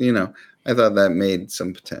I thought that made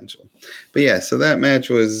some potential. But yeah, so that match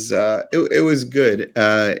was it was good.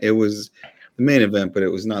 It was the main event, but it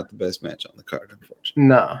was not the best match on the card, unfortunately.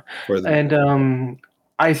 No, and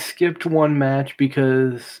I skipped one match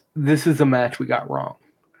because this is a match we got wrong.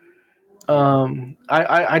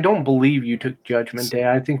 I don't believe you took Judgment Day.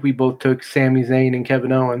 I think we both took Sami Zayn and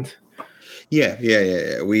Kevin Owens. Yeah.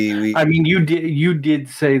 We I mean, you did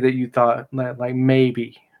say that you thought that like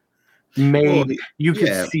maybe you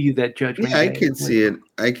could see that Judgment Day. I could see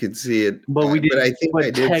it. But we did. But I think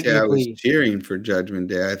I did say I was cheering for Judgment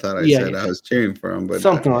Day. I thought I said I was cheering for him, but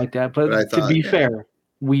something like that. But to be fair,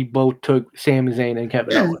 we both took Sami Zayn and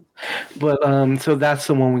Kevin Owens. But so that's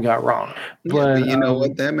the one we got wrong. But you know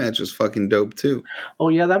what? That match was fucking dope too. Oh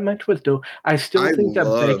yeah, that match was dope. I still think that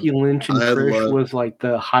Becky Lynch and Trish was like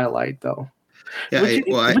the highlight though. Yeah,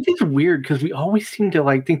 which is weird because we always seem to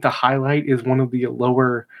like think the highlight is one of the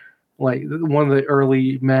lower, like one of the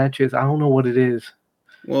early matches. I don't know what it is.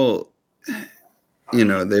 Well,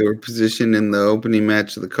 they were positioned in the opening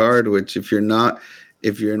match of the card, which if you're not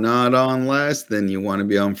on last, then you want to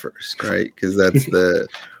be on first, right? Because that's the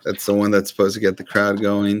one that's supposed to get the crowd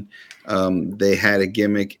going. They had a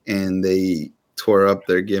gimmick and they tore up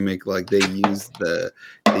their gimmick. Like they used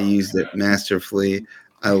it masterfully.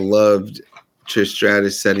 I loved Trish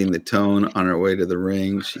Stratus setting the tone on her way to the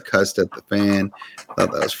ring. She cussed at the fan.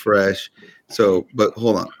 Thought that was fresh. So, but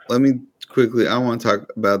hold on. Let me quickly, I want to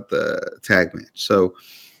talk about the tag match. So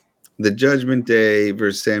the Judgment Day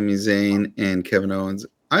versus Sami Zayn and Kevin Owens.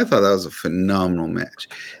 I thought that was a phenomenal match.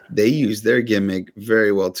 They used their gimmick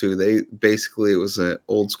very well too. They basically, it was an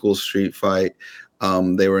old school street fight.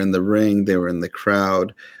 They were in the ring, they were in the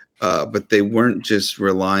crowd, but they weren't just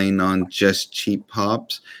relying on just cheap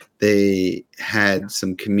pops. They had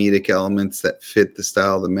some comedic elements that fit the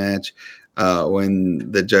style of the match. When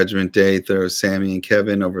the Judgment Day throws Sammy and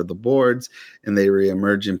Kevin over the boards, and they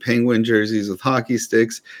reemerge in penguin jerseys with hockey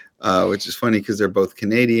sticks, which is funny because they're both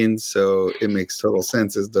Canadians, so it makes total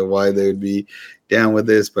sense as to why they would be down with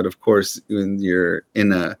this. But of course, when you're in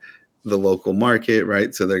the local market,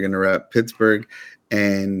 right? So they're going to rep Pittsburgh,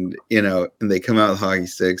 and and they come out with hockey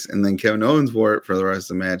sticks, and then Kevin Owens wore it for the rest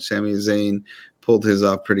of the match. Sami Zayn pulled his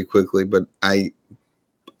off pretty quickly, but I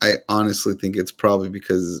honestly think it's probably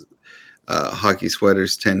because hockey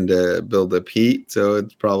sweaters tend to build up heat, so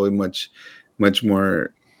it's probably much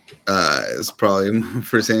more. It's probably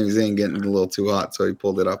for Sami Zayn getting a little too hot, so he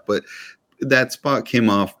pulled it off. But that spot came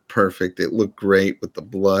off perfect. It looked great with the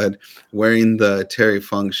blood. Wearing the Terry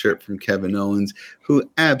Funk shirt from Kevin Owens, who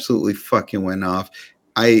absolutely fucking went off.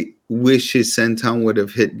 I wish his senton would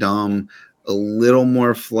have hit Dom a little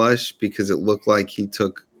more flush because it looked like he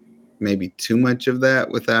took maybe too much of that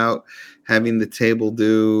without having the table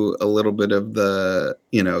do a little bit of the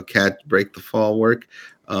catch break the fall work.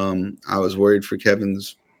 I was worried for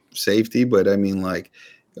Kevin's safety, but I mean, like,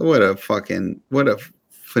 what a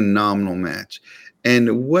phenomenal match,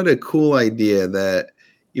 and what a cool idea that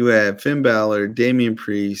you have Finn Balor, Damian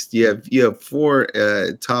Priest, you have four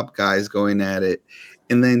top guys going at it,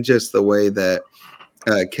 and then just the way that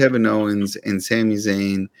Kevin Owens and Sami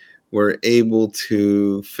Zayn were able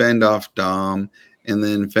to fend off Dom and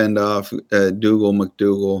then fend off Dougal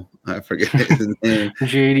McDougal. I forget his name.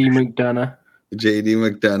 JD McDonough. JD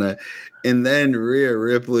McDonough. And then Rhea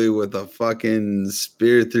Ripley with a fucking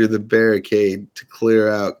spear through the barricade to clear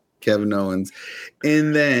out Kevin Owens.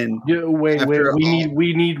 And then wait,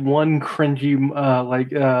 we need one cringy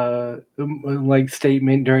like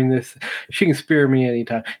statement during this. She can spear me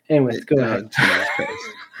anytime. Anyways, go ahead. Jesus Christ.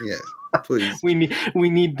 Yes. Please. We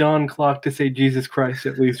need Don Clock to say Jesus Christ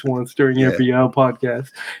at least once during every podcast.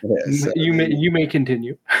 Yeah, so you may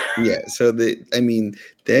continue. Yeah, so the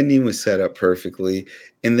ending was set up perfectly,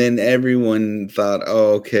 and then everyone thought,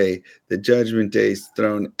 "Oh, okay, the Judgment Day's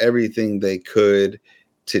thrown everything they could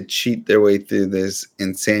to cheat their way through this,"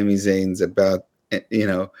 and Sami Zayn's about,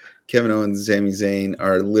 Kevin Owens and Sami Zayn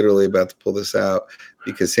are literally about to pull this out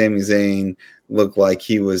because Sami Zayn looked like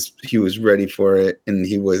he was ready for it, and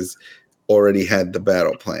he was already had the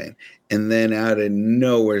battle plan. And then out of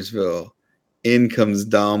nowheresville, in comes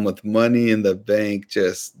Dom with Money in the Bank,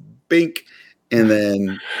 just bink. And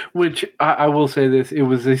then, which I will say this, it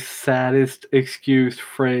was the saddest excuse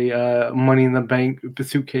for a Money in the Bank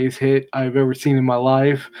suitcase hit I've ever seen in my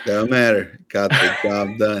life. Don't matter. Got the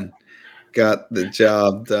job done. Got the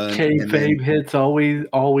job done. Kayfabe hits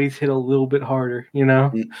always hit a little bit harder,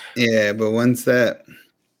 Yeah, but once that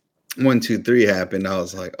 1, 2, 3 happened, I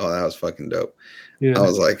was like, oh, that was fucking dope. Yeah. I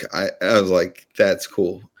was like, that's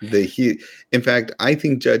cool. In fact, I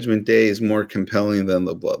think Judgment Day is more compelling than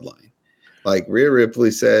the Bloodline. Like Rhea Ripley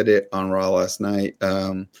said it on Raw last night,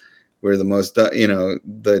 where the most,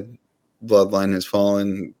 the Bloodline has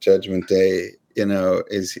fallen. Judgment Day,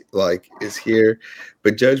 is here,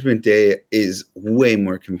 but Judgment Day is way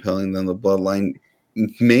more compelling than the Bloodline,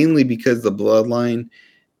 mainly because the Bloodline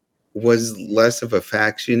was less of a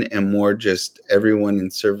faction and more just everyone in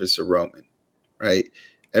service of Roman, right?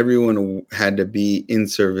 Everyone had to be in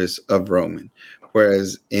service of Roman.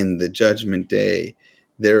 Whereas in the Judgment Day,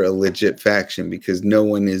 they're a legit faction because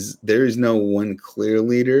there is no one clear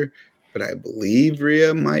leader, but I believe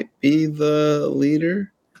Rhea might be the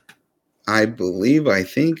leader. I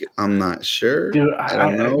think, I'm not sure. Dude, I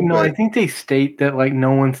don't know. No, I think they state that like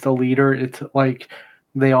no one's the leader. It's like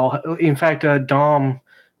they all, in fact, Dom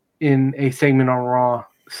in a segment on Raw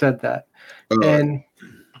said that. And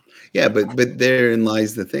yeah, but therein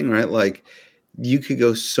lies the thing, right? Like you could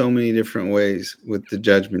go so many different ways with the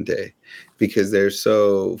Judgment Day because they're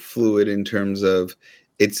so fluid in terms of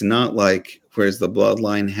it's not like whereas the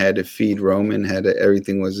Bloodline had to feed Roman,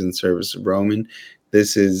 everything was in service of Roman.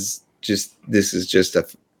 This is just a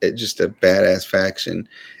badass faction.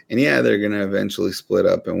 And yeah, they're gonna eventually split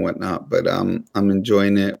up and whatnot, but I'm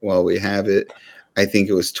enjoying it while we have it. I think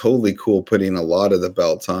it was totally cool putting a lot of the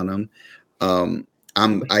belts on them.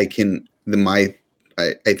 I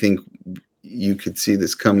think you could see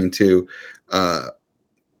this coming too.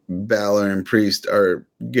 Balor and Priest are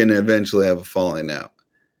gonna eventually have a falling out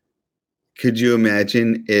Could you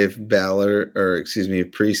imagine if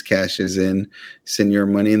if Priest cashes in, Senior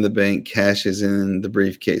Money in the Bank cashes in the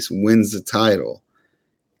briefcase, wins the title,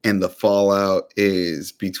 and the fallout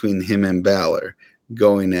is between him and Balor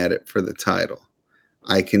going at it for the title?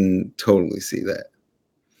 I can totally see that.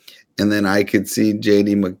 And then I could see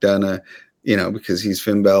JD McDonough, because he's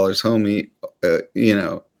Finn Balor's homie,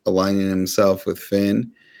 aligning himself with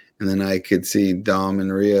Finn. And then I could see Dom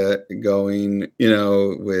and Rhea going,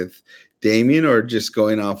 with Damien, or just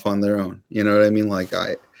going off on their own. You know what I mean? Like,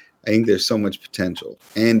 I think there's so much potential.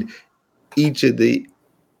 And each of the,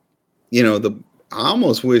 I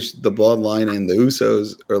almost wish the Bloodline and the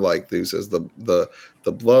Usos, or like the Usos, the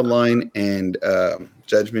Bloodline and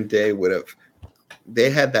Judgment Day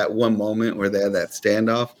they had that one moment where they had that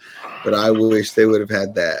standoff, but I wish they would have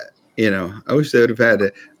had that. I wish they would have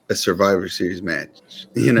had a Survivor Series match.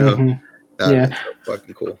 Mm-hmm. That would have been so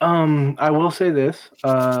fucking cool. I will say this.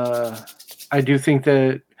 I do think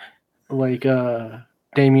that like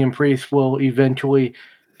Damian Priest will eventually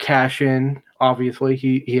cash in. Obviously,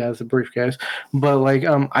 he has a briefcase, but like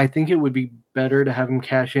I think it would be better to have him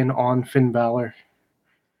cash in on Finn Balor.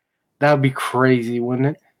 That would be crazy, wouldn't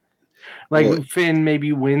it? Like Finn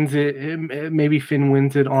maybe wins it. Maybe Finn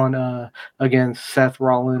wins it on against Seth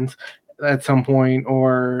Rollins at some point,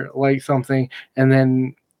 or like something, and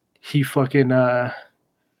then he fucking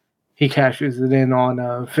he cashes it in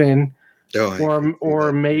on Finn.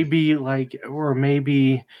 Or maybe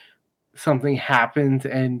something happens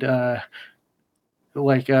and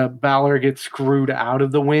Balor gets screwed out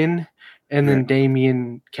of the win, and then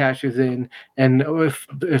Damien cashes in, and if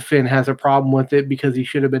Finn has a problem with it because he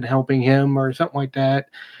should have been helping him or something like that.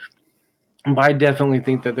 But I definitely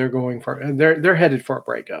think that they're headed for a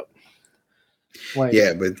breakup. But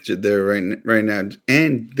they're right now,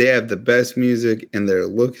 and they have the best music, and their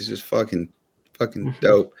look is just fucking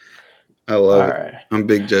dope. I love it. I'm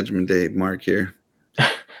big Judgment Day Mark here.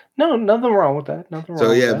 No, nothing wrong with that.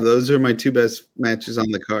 Those are my two best matches on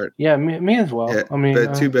the card. Yeah, me as well. Yeah, I mean, the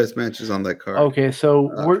two best matches on that card. Okay, so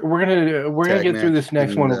we're gonna get through this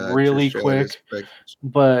next one really quick,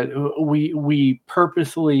 but we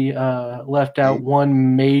purposely left out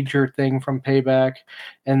one major thing from Payback,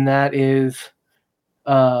 and that is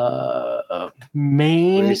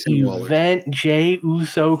main event. Jey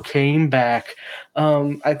Uso came back.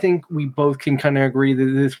 I think we both can kind of agree that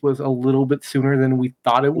this was a little bit sooner than we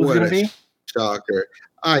thought it was going to be. Shocker!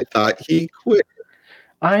 I thought he quit.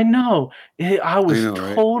 I know. I was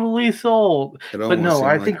totally sold. But no,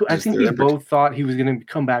 I think we both thought he was going to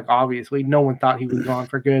come back. Obviously, no one thought he was gone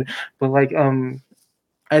for good. But like,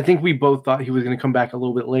 I think we both thought he was going to come back a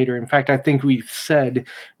little bit later. In fact, I think we said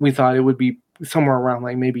we thought it would be somewhere around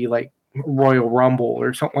like maybe like Royal Rumble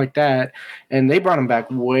or something like that, and they brought him back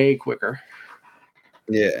way quicker.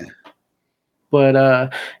 Yeah. But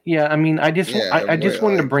I mean, I just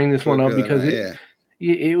wanted to bring this one up because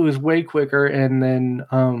it was way quicker, and then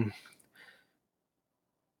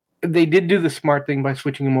they did do the smart thing by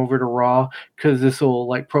switching him over to Raw, because this will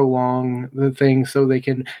like prolong the thing so they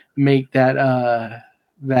can make that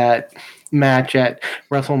that match at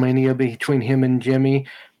WrestleMania between him and Jimmy.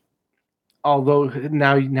 Although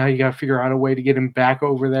now you got to figure out a way to get him back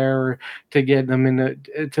over there, or to get them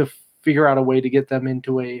to figure out a way to get them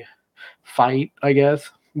into a fight, I guess.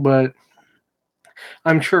 But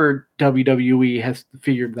I'm sure WWE has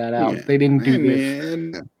figured that out. Yeah, they didn't do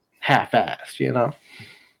this half-assed,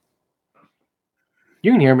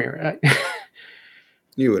 You can hear me, right?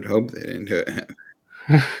 You would hope they didn't do it.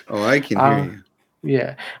 Oh, I can hear you.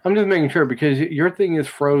 Yeah, I'm just making sure because your thing is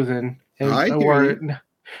frozen. And I hear you.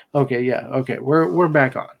 Okay, yeah, okay. We're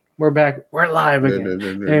back on. We're back. We're live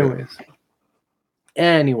again.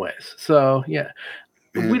 Anyways, so yeah.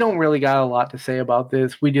 We don't really got a lot to say about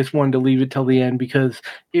this. We just wanted to leave it till the end because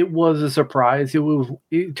it was a surprise. To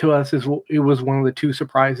us, it was one of the two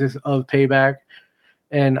surprises of Payback,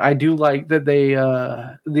 and I do like that they.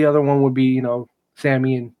 The other one would be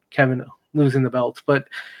Sammy and Kevin losing the belts, but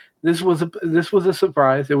this was a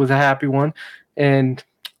surprise. It was a happy one, and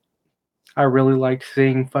I really liked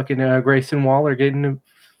seeing fucking Grayson Waller getting a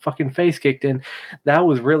fucking face kicked in. That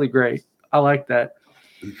was really great. I like that.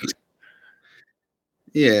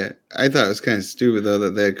 Yeah, I thought it was kind of stupid though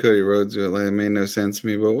that they had Cody Rhodes do it. Like, it made no sense to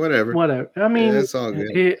me, but whatever. I mean, it's all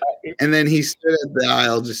good. And then he stood at the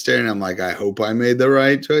aisle just staring. I'm like, I hope I made the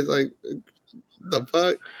right choice. Like, the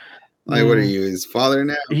fuck? Like, what are you, his father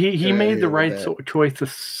now? He made the right choice the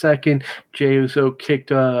second Jey Uso kicked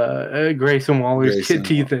Grayson Waller's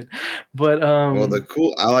teeth in. But I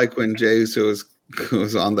like when Jey Uso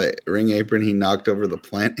was on the ring apron. He knocked over the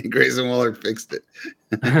plant, and Grayson Waller fixed it.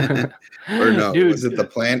 Or no, was it the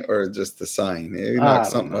Dude, plant or just the sign? He knocked I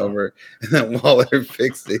don't something know. over, and then Waller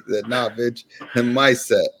fixed it. He said, "Nah, bitch, in my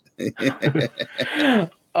set."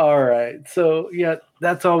 All right. So, yeah,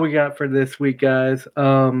 that's all we got for this week, guys.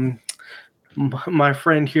 My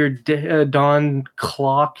friend here, Don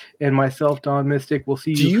Clock, and myself, Don Mystic, will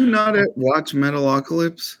see Do you. you not watch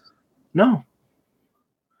Metalocalypse? No,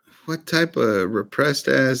 What type of repressed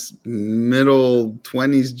ass middle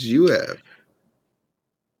 20s do you have?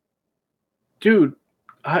 dude.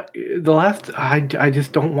 I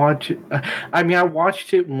just don't watch it. I mean, I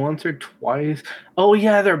watched it once or twice. Oh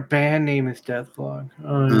yeah, their band name is Deathlock.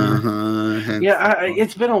 Oh yeah, Hence yeah. the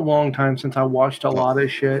It's been a long time since I watched a lot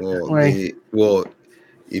of shit. well,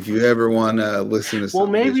 if you ever want to listen to Well,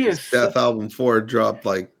 some maybe bitches, if Death Album 4 dropped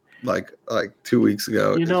like 2 weeks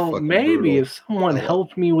ago. It's fucking maybe brutal. if someone I love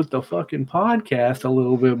helped me with the fucking podcast a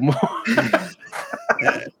little bit more.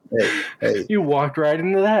 it. Hey. You walked right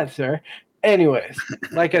into that, sir. Anyways,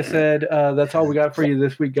 like I said, that's all we got for you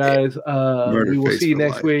this week, guys. Murder We will face see you for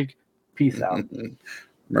next life. week. Peace out.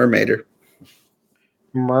 Mermaider.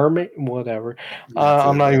 Mermaid, whatever. That's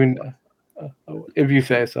I'm it. not even. If you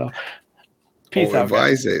say so. Peace out, If I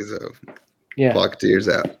guys. say so. Yeah. Clock tears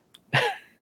out.